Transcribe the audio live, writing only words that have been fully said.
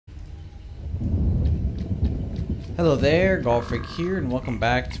Hello there, Golfreak here, and welcome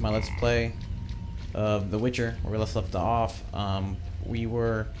back to my Let's Play of The Witcher, where we left off. We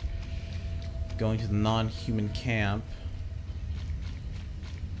were going to the non-human camp.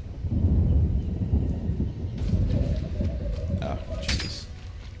 Oh, jeez.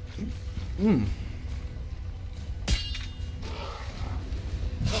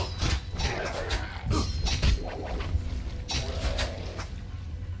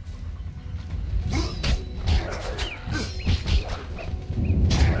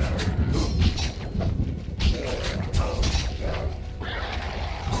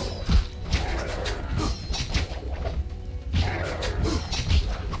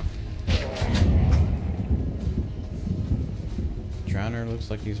 Drowner looks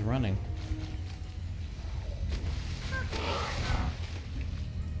like he's running.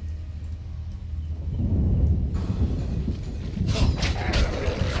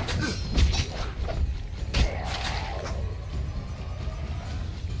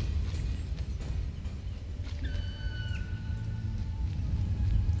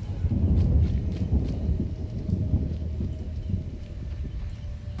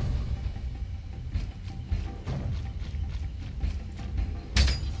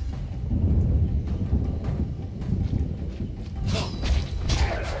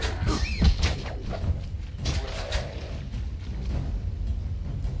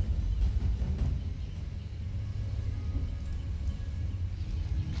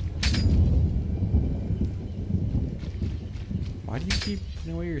 Why do you keep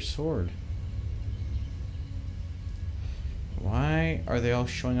putting away your sword? Why are they all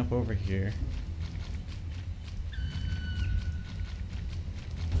showing up over here?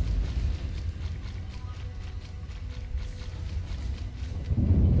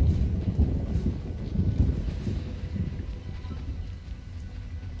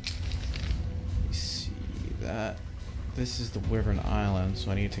 Let's see that. This is the Wyvern Island, so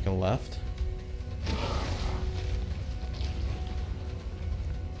I need to take a left.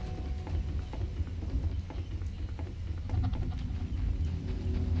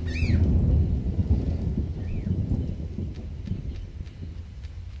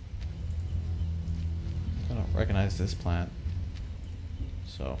 Recognize this plant,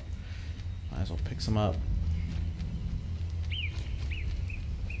 so might as well pick some up.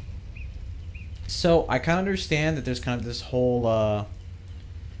 So I kind of understand that there's kind of this whole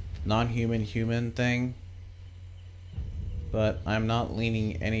non-human human thing, but I'm not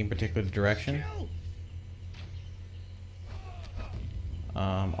leaning any particular direction.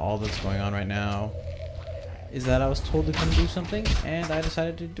 All that's going on right now is that I was told to come do something and I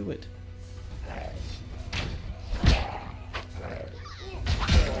decided to do it.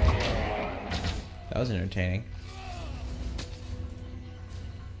 That was entertaining.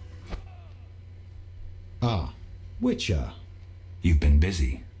 Ah, Witcher. You've been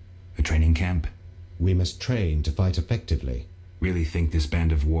busy. A training camp? We must train to fight effectively. Really think this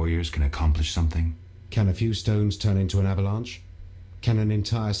band of warriors can accomplish something? Can a few stones turn into an avalanche? Can an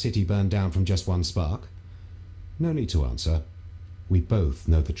entire city burn down from just one spark? No need to answer. We both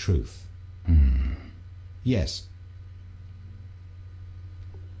know the truth. Yes.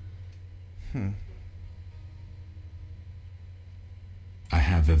 I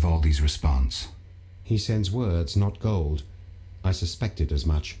have Vivaldi's response. He sends words, not gold. I suspected as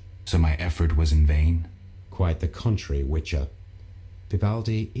much. So my effort was in vain? Quite the contrary, Witcher.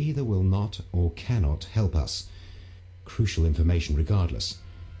 Vivaldi either will not or cannot help us. Crucial information regardless.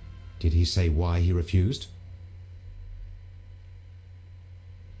 Did he say why he refused?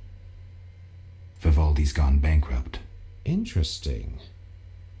 Vivaldi's gone bankrupt. Interesting.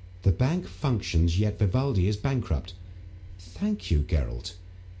 The bank functions, yet Vivaldi is bankrupt. Thank you, Geralt.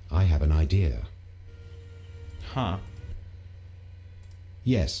 I have an idea. Huh.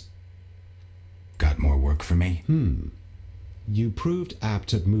 Yes. Got more work for me? You proved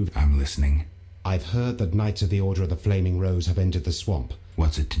apt at move. I'm listening. I've heard that Knights of the Order of the Flaming Rose have entered the swamp.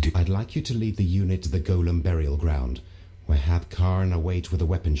 What's it to do? I'd like you to lead the unit to the Golem burial ground, where Havkarn await with a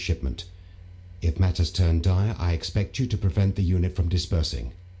weapons shipment. If matters turn dire, I expect you to prevent the unit from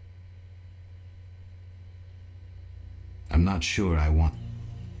dispersing. I'm not sure I want...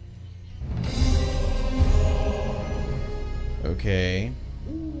 Okay.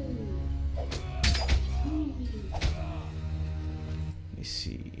 Let me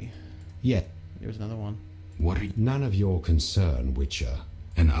see. Yet, There's another one. What are you... none of your concern, Witcher.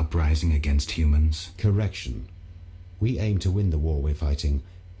 An uprising against humans? Correction. We aim to win the war we're fighting,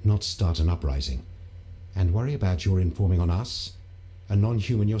 not start an uprising. And worry about your informing on us, a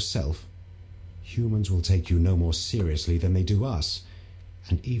non-human yourself. Humans will take you no more seriously than they do us.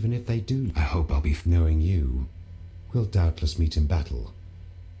 And even if they do, I hope I'll be... knowing you, We'll doubtless meet in battle.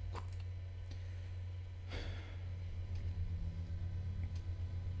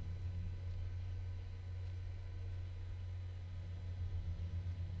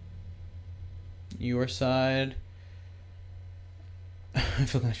 Your side. I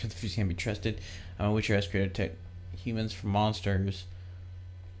feel like the future can't be trusted. I'm a witcher has created tech humans from monsters.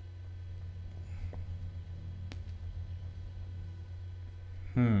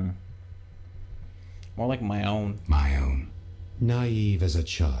 More like my own. My own. Naive as a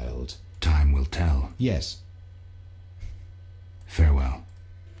child. Time will tell. Yes. Farewell.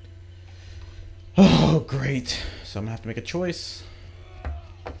 Oh, great. So I'm gonna have to make a choice.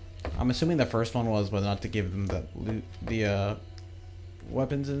 I'm assuming the first one was whether or not to give them the loot, the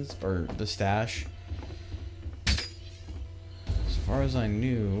weapons or the stash. As far as I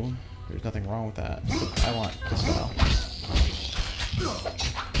knew, there's nothing wrong with that. I want this style.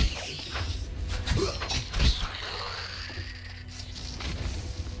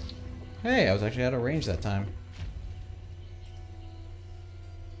 Hey, I was actually out of range that time.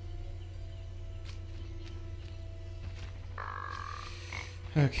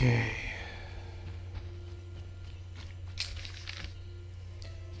 Okay.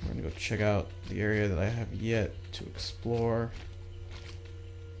 We're gonna go check out the area that I have yet to explore.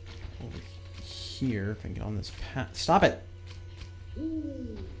 Over here, if I can get on this path. Stop it! So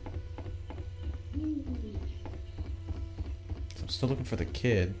I'm still looking for the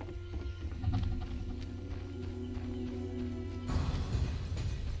kid.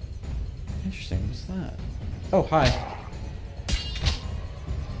 Interesting, what's that? Oh, hi.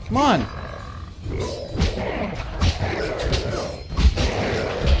 Come on!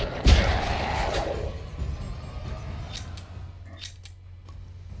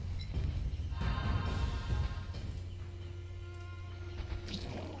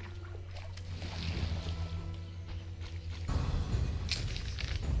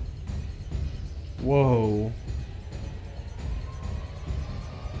 Whoa.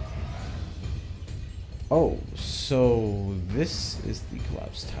 Oh, so this is the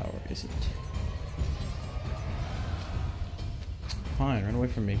collapsed tower, is it? Fine, run away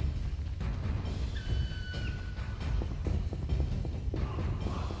from me.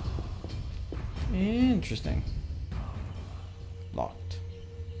 Interesting. Locked.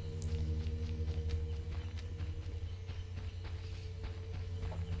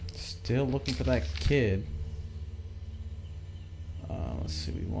 Still looking for that kid. Let's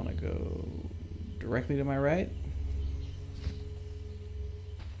see, we want to go directly to my right,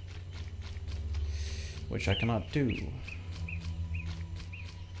 which I cannot do.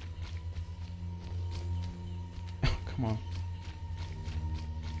 Oh, come on.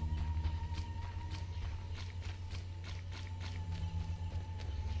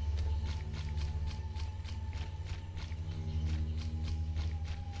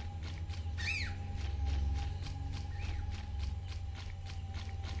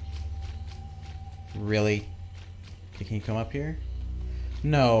 Really? Okay, can you come up here?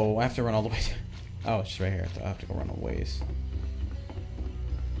 No, I have to run all the way down. Oh, it's just right here. I have to go run a ways.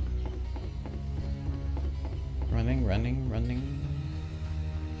 Running, running, running.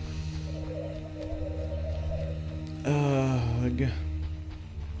 Ugh.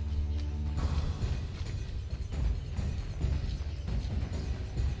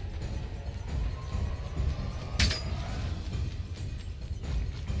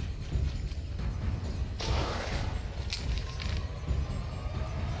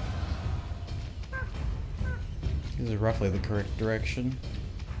 This is roughly the correct direction.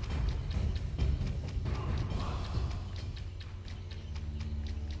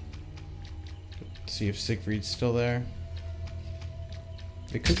 Let's see if Siegfried's still there.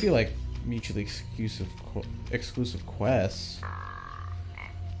 It could be like mutually exclusive quests.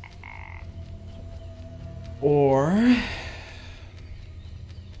 Or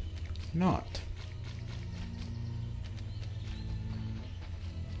not.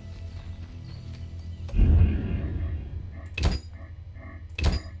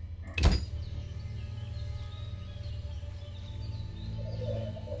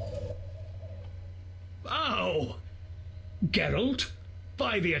 Oh! Geralt?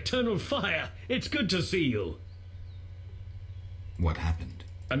 By the eternal fire, it's good to see you. What happened?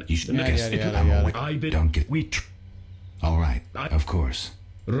 And You should Yada, guess yada, it. yada, I'm yada. aware. I bid Don't get. we All right. Of course.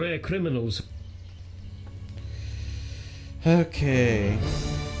 rare criminals. Okay.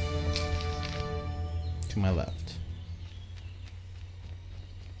 To my left.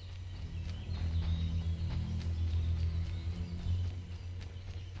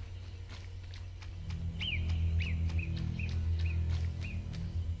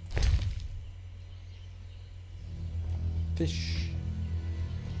 fish.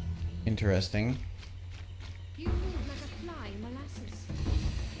 Interesting. You move like a fly in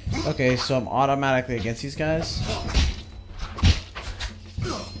molasses. Okay, so I'm automatically against these guys. You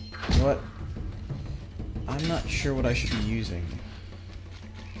know what? I'm not sure what I should be using.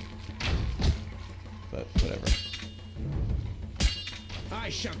 But whatever. I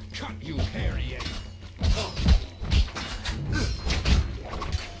shall cut you, hairy ape.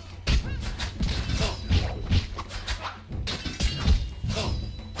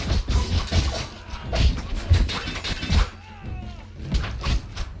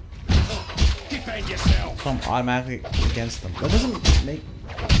 Defend yourself. So I'm automatically against them. That doesn't make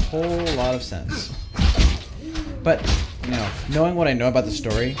a whole lot of sense. But, you know, knowing what I know about the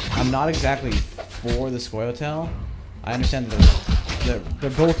story, I'm not exactly for the Scoia'tael. I understand that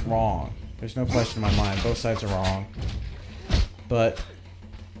they're both wrong. There's no question in my mind. Both sides are wrong. But,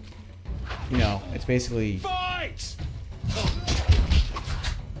 you know, it's basically... Fight!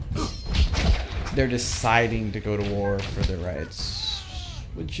 They're deciding to go to war for their rights.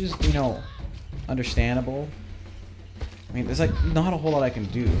 Which is, you know, understandable. I mean, there's like not a whole lot I can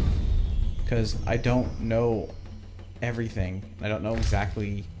do. Because I don't know everything. I don't know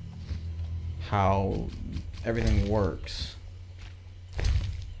exactly how everything works.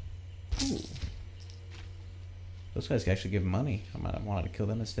 Ooh. Those guys can actually give money. I might have wanted to kill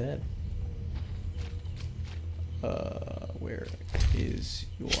them instead. Where is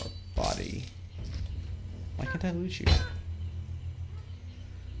your body? Why can't I loot you?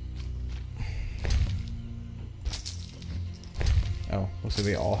 Oh, looks like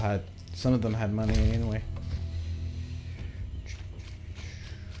we all had... Some of them had money anyway.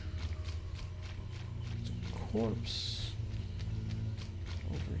 It's a corpse.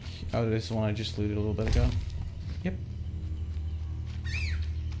 Over here. Oh, this is the one I just looted a little bit ago. Yep.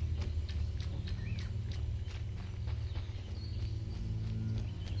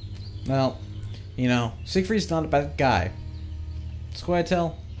 Well, you know, Siegfried's not a bad guy.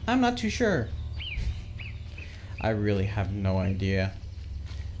 Scoia'tael, I'm not too sure. I really have no idea.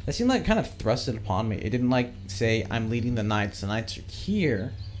 That seemed like kind of thrusted upon me. It didn't like say, I'm leading the knights. The knights are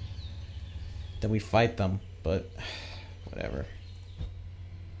here. Then we fight them. But, whatever.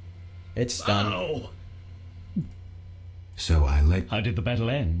 It's done. Ow! So I let... How did the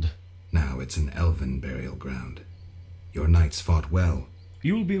battle end? Now it's an elven burial ground. Your knights fought well.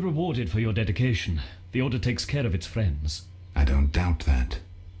 You'll be rewarded for your dedication. The Order takes care of its friends. I don't doubt that.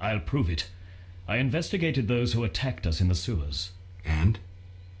 I'll prove it. I investigated those who attacked us in the sewers. And?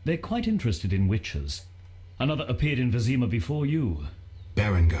 They're quite interested in witches. Another appeared in Vizima before you.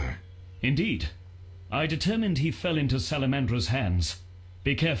 Berengar. Indeed. I determined he fell into Salamandra's hands.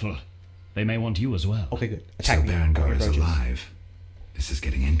 Be careful. They may want you as well. Okay, good. So Attack me. Berengar is Approaches. alive. This is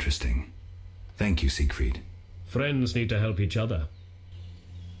getting interesting. Thank you, Siegfried. Friends need to help each other.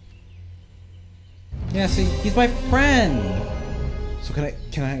 Yeah, see, he's my friend. So can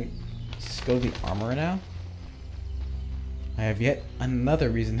I just go to the armorer now? I have yet another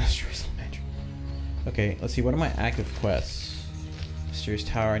reason to destroy Salamander. Okay, let's see. What are my active quests? Mysterious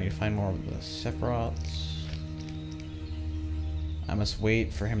Tower. I need to find more of the Sephiroths. I must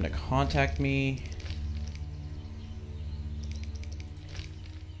wait for him to contact me.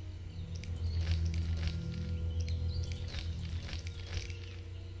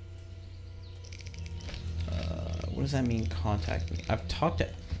 What does that mean, contact me? I've talked to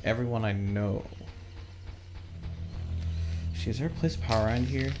everyone I know. Is there a place of power around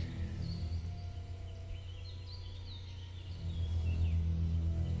here?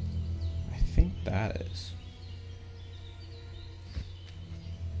 I think that is.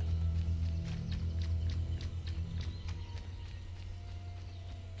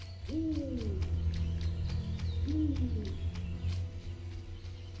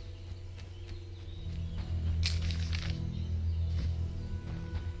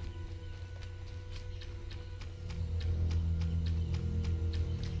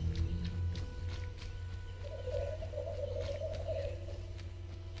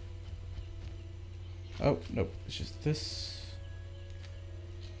 Oh, nope. It's just this.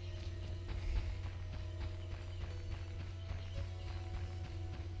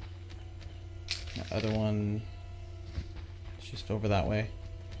 The other one is just over that way.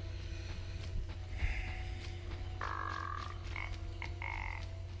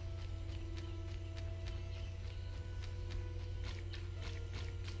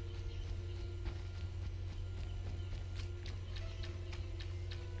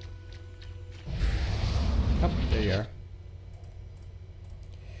 Oh, there you are.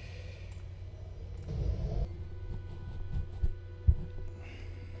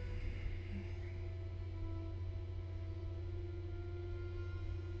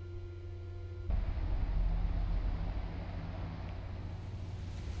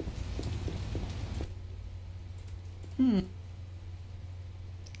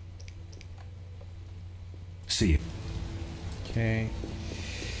 See you. Okay.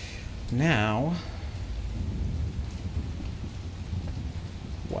 Now.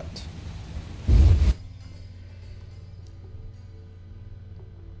 What?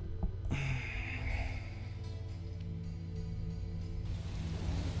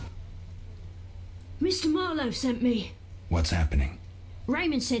 Mr. Marlowe sent me. What's happening?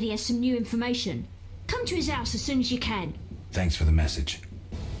 Raymond said he has some new information. Come to his house as soon as you can. Thanks for the message.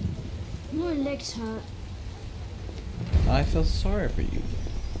 My legs hurt. I feel sorry for you.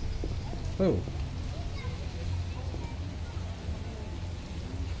 Oh.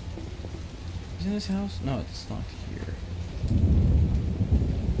 Is it in this house? No, it's not here.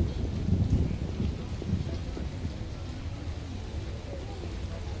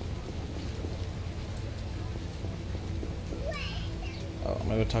 Oh, I'm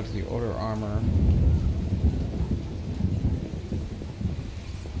gonna go talk to the Order Armor.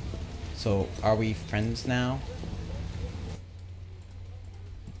 So, are we friends now?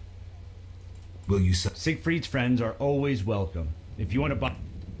 Will you Siegfried's friends are always welcome. If you want to buy...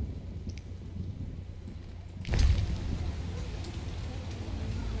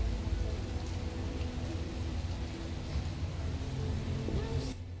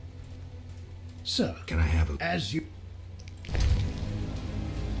 Sir, Can I have a... as you...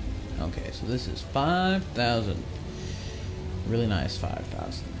 Okay, so this is 5,000. Really nice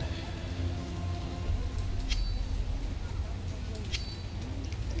 5,000.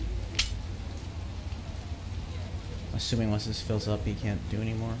 Assuming once this fills up, he can't do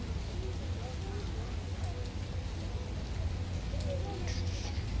anymore.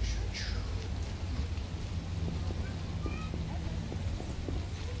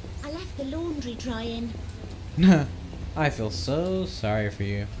 I left the laundry drying. I feel so sorry for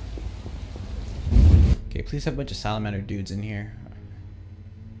you. Okay, please have a bunch of salamander dudes in here.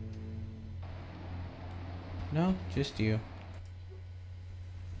 No, just you.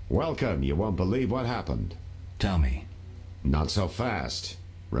 Welcome. You won't believe what happened. Tell me, Not so fast.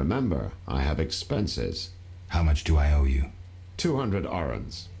 Remember, I have expenses. how much do I owe you? 200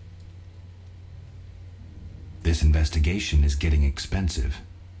 orens. This investigation is getting expensive.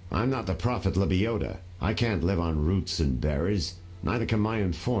 I'm not the prophet Lebioda. I can't live on roots and berries. Neither can my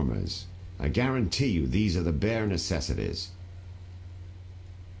informers. I guarantee you these are the bare necessities.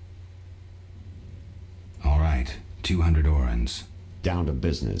 All right, 200 orens. Down to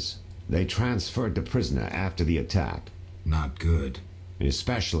business. They transferred the prisoner after the attack. Not good.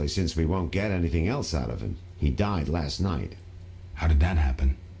 Especially since we won't get anything else out of him. He died last night. How did that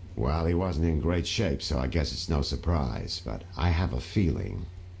happen? Well, he wasn't in great shape, so I guess it's no surprise. But I have a feeling.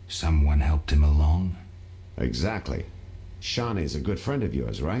 Someone helped him along? Exactly. Shawnee's a good friend of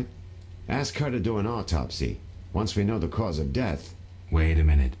yours, right? Ask her to do an autopsy. Once we know the cause of death. Wait a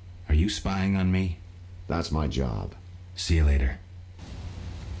minute. Are you spying on me? That's my job. See you later.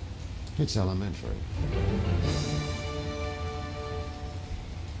 It's elementary.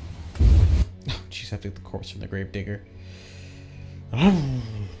 Oh, jeez, I took the corpse from the gravedigger. Oh,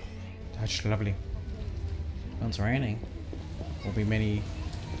 that's lovely. When it's raining, there'll be many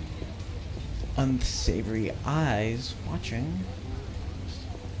unsavory eyes watching.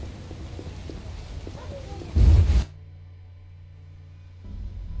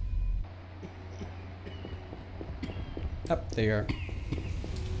 Up there.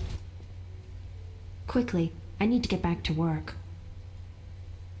 Quickly, I need to get back to work.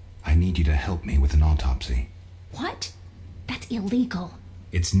 I need you to help me with an autopsy. What? That's illegal.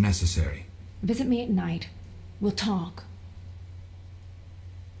 It's necessary. Visit me at night. We'll talk.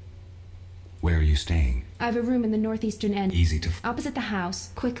 Where are you staying? I have a room in the northeastern end. Easy to... Opposite the house.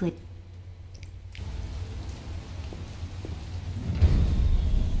 Quickly.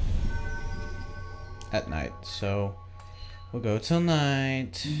 At night, so we'll go till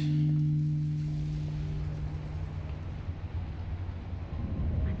night.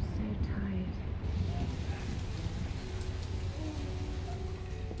 I'm so tired.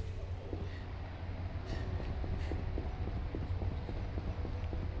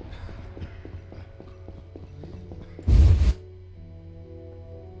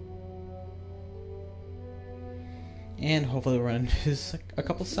 And hopefully we'll run into a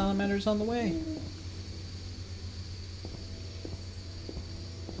couple salamanders on the way.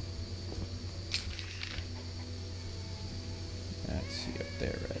 Let's see up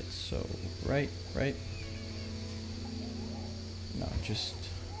there, right? So, right. No, just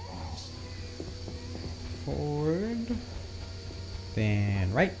forward.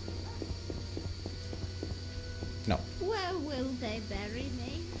 Then right. No, Where will they bury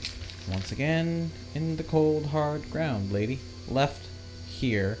me? Once again, in the cold, hard ground, lady. Left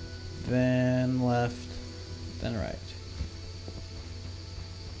here, then left, then right.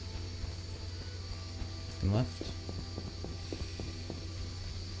 Then left.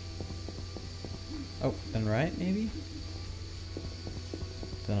 Oh, then right, maybe?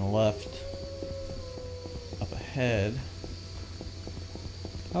 Then a left. Up ahead.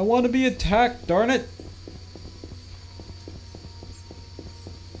 I want to be attacked, darn it!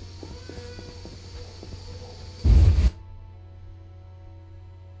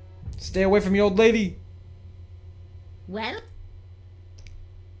 Stay away from me, old lady! Well?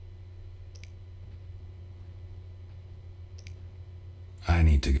 I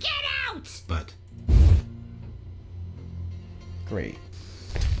need to... Get out! But... Great.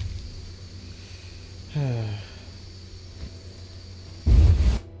 I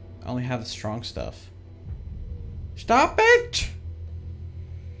only have the strong stuff. Stop it!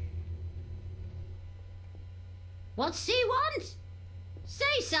 What's he want?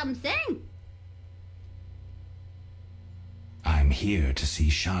 Say something! I'm here to see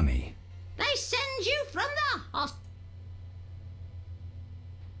Shani. They send you from the hospital.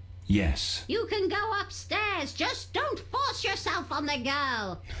 Yes. You can go upstairs, just don't force yourself on the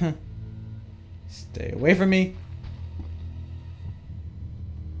girl. Stay away from me.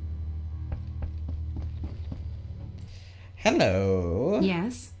 Hello.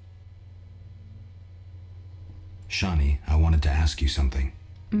 Yes? Shani, I wanted to ask you something.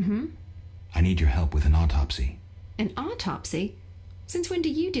 Mm-hmm. I need your help with an autopsy. An autopsy? Since when do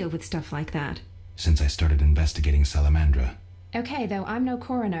you deal with stuff like that? Since I started investigating Salamandra. Okay, though, I'm no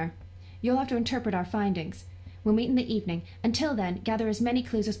coroner. You'll have to interpret our findings. We'll meet in the evening. Until then, gather as many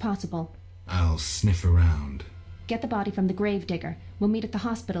clues as possible. I'll sniff around. Get the body from the gravedigger. We'll meet at the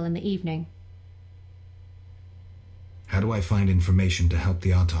hospital in the evening. How do I find information to help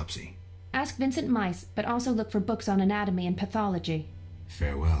the autopsy? Ask Vincent Mice, but also look for books on anatomy and pathology.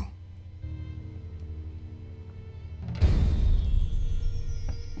 Farewell.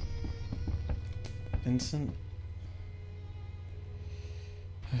 Vincent.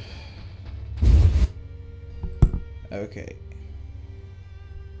 Okay.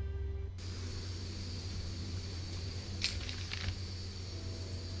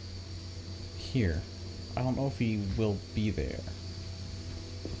 Here. I don't know if he will be there.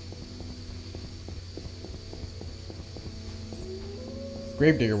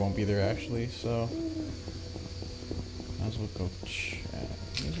 Gravedigger won't be there actually, so might as well go check.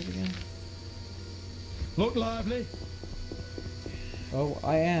 What is it again? Look lively. Oh,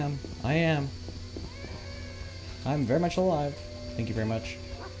 I am. I am. I'm very much alive. Thank you very much.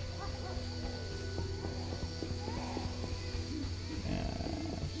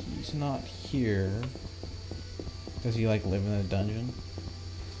 He's not here. Does he like live in a dungeon?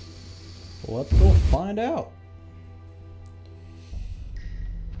 Well, let's go find out.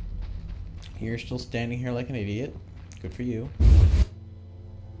 You're still standing here like an idiot. Good for you.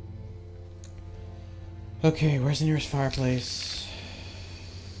 Okay, where's the nearest fireplace?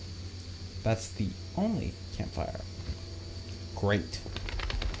 That's the only campfire. Great.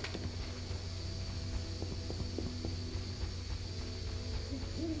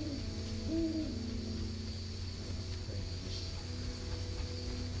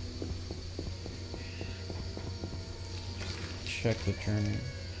 Check the journey.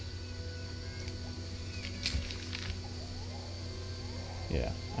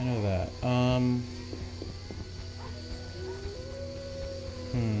 Yeah, I know that.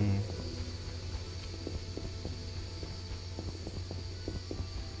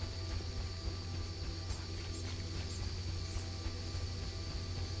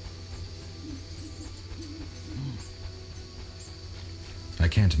 I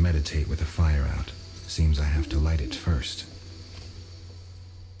can't meditate with the fire out. Seems I have to light it first.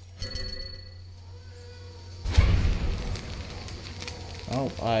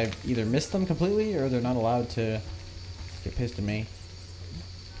 Oh, I've either missed them completely or they're not allowed to get pissed at me.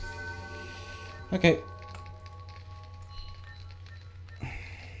 Okay.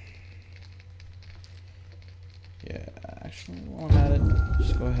 Yeah, actually, while I'm at it,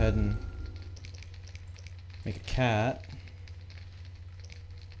 just go ahead and make a cat.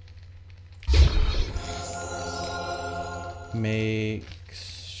 Make...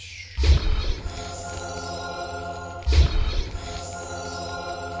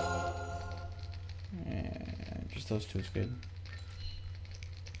 just those two is good.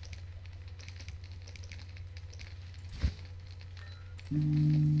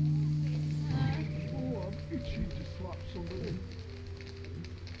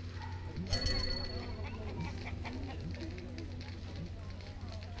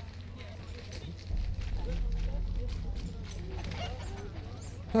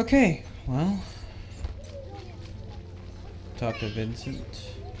 Okay, well. Talk to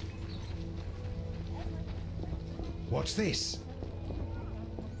Vincent. What's this?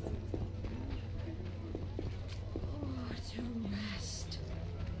 Oh, to rest.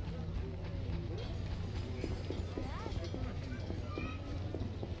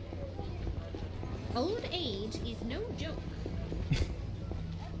 Old age is no joke.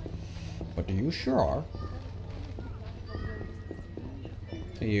 But you sure are.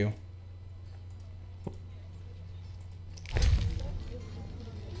 To you.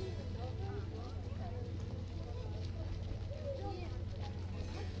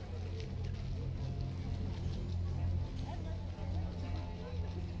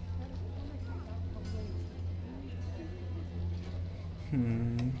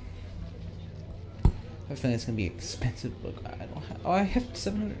 I feel like it's gonna be an expensive book. I don't have. Oh, I have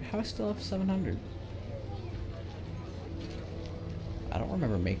 700. How I still have 700? I don't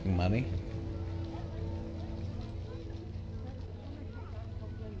remember making money.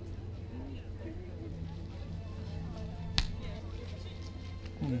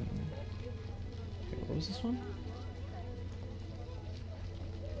 Okay, what was this one?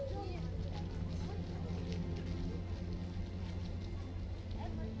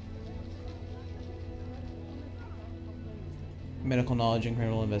 Medical knowledge and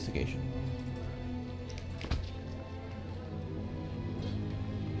criminal investigation.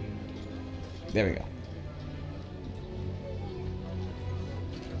 There we go.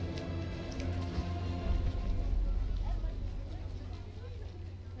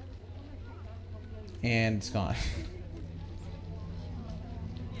 And it's gone.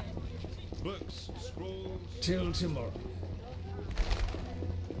 Books, scrolls. Till tomorrow.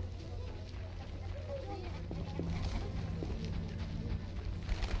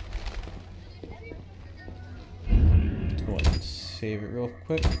 Let's go ahead and save it real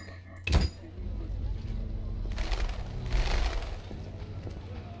quick.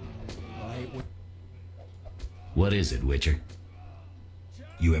 What is it, Witcher?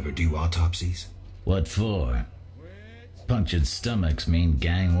 You ever do autopsies? What for? Punctured stomachs mean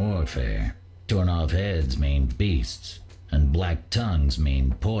gang warfare. Torn off heads mean beasts. And black tongues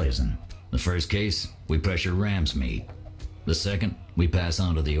mean poison. The first case, we pressure ram's meat. The second, we pass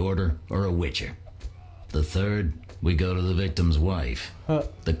on to the Order or a Witcher. The third, we go to the victim's wife.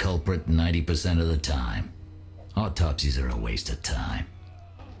 The culprit 90% of the time. Autopsies are a waste of time.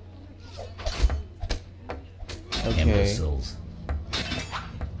 Okay. Imbeciles.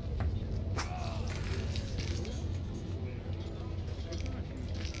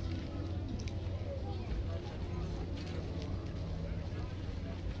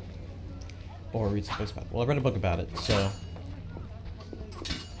 Or read some books about it. Well, I read a book about it, so.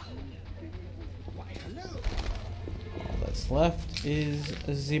 All that's left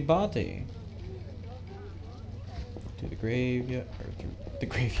is the body. To the graveyard, or through the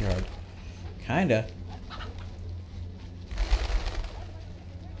graveyard. Kinda.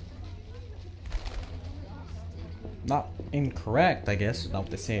 Not incorrect, I guess. Not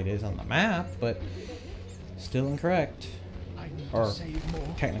what they say it is on the map, but still incorrect. Or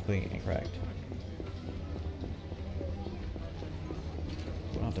technically incorrect.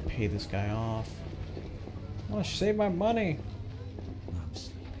 I don't have to pay this guy off. I want to save my money.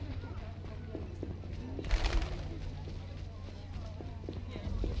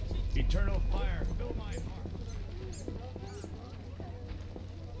 Eternal fire, fill my heart.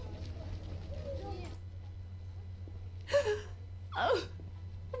 Oh,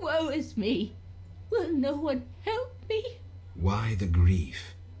 woe is me. Will no one help me? Why the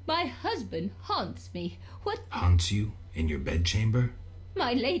grief? My husband haunts me. What? Haunts you in your bedchamber?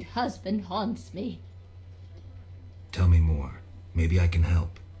 My late husband haunts me. Tell me more. Maybe I can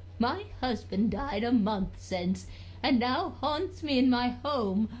help. My husband died a month since, and now haunts me in my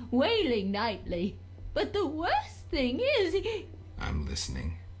home, wailing nightly. But the worst thing is, I'm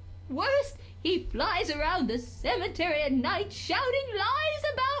listening. worst, he flies around the cemetery at night shouting lies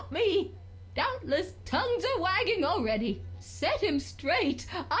about me. Doubtless tongues are wagging already. Set him straight,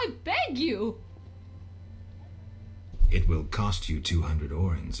 I beg you. It will cost you 200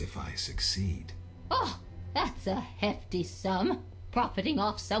 orens if I succeed. Oh, that's a hefty sum, profiting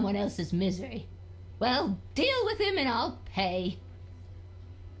off someone else's misery. Well, deal with him and I'll pay.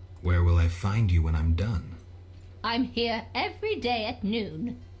 Where will I find you when I'm done? I'm here every day at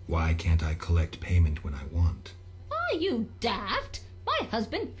noon. Why can't I collect payment when I want? Are you daft? My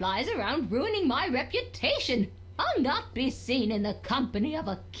husband flies around ruining my reputation. I'll not be seen in the company of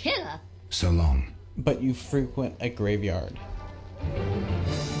a killer. So long. But you frequent a graveyard.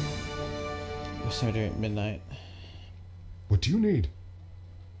 The cemetery at midnight. What do you need?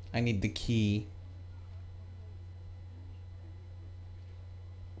 I need the key.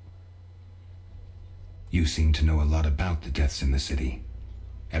 You seem to know a lot about the deaths in the city.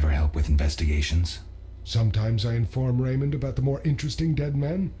 Ever help with investigations? Sometimes I inform Raymond about the more interesting dead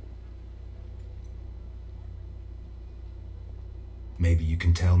men. Maybe you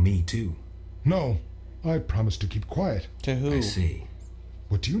can tell me too. No, I promise to keep quiet. To who? I see.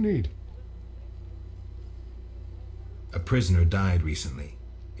 What do you need? A prisoner died recently.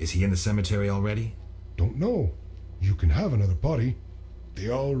 Is he in the cemetery already? Don't know. You can have another body. They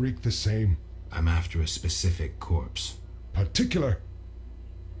all reek the same. I'm after a specific corpse. Particular.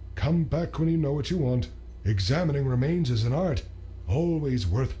 Come back when you know what you want. Examining remains is an art. Always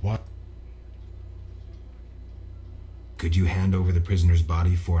worthwhile. Could you hand over the prisoner's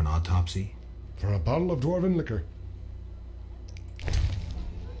body for an autopsy? For a bottle of dwarven liquor.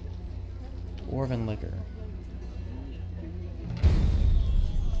 Dwarven liquor.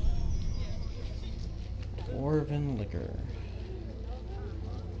 Dwarven liquor.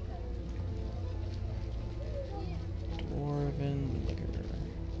 Dwarven liquor.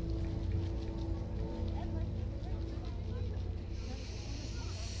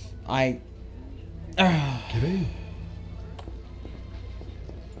 Get in.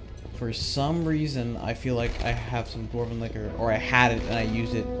 For some reason, I feel like I have some dwarven liquor, or I had it and I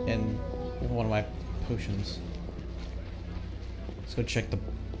used it in one of my potions. Let's go check the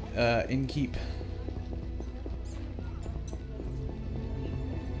innkeep.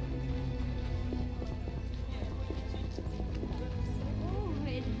 Oh,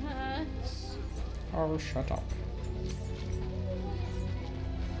 it hurts. Oh, shut up.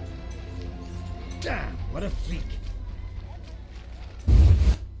 Damn, what a freak.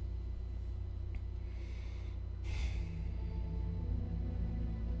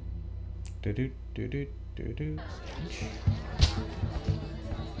 Do do do do do do.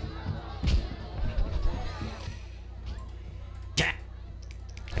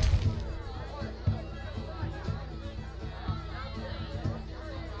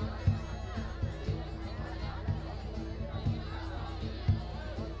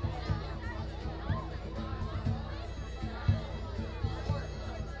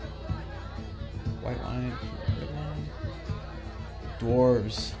 White wine, red wine.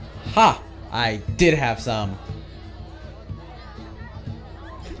 Dwarves. Ha! I did have some.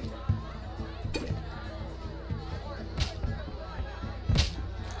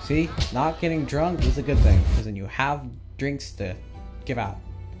 See? Not getting drunk is a good thing, because then you have drinks to give out.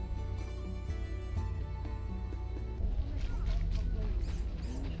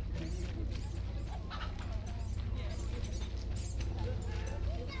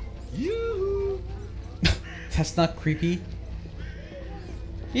 Yoo-hoo! That's not creepy.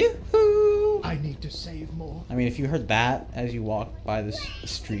 Yoo-hoo! I need to save more. I mean, if you heard that as you walk by this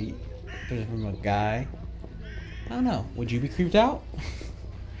street, there's from a guy. I don't know. Would you be creeped out?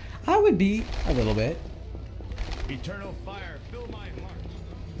 I would be a little bit. Eternal fire, fill my heart.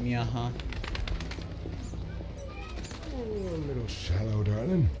 Yeah, huh? Oh, a little shallow,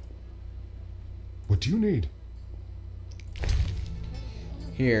 darling. What do you need?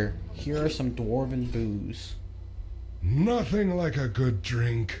 Here are some dwarven booze. Nothing like a good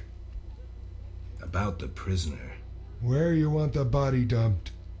drink. About the prisoner. Where you want the body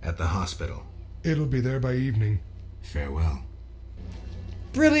dumped? At the hospital. It'll be there by evening. Farewell.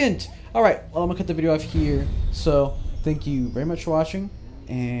 Brilliant! Alright, well, I'm gonna cut the video off here. So, thank you very much for watching,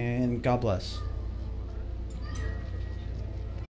 and God bless.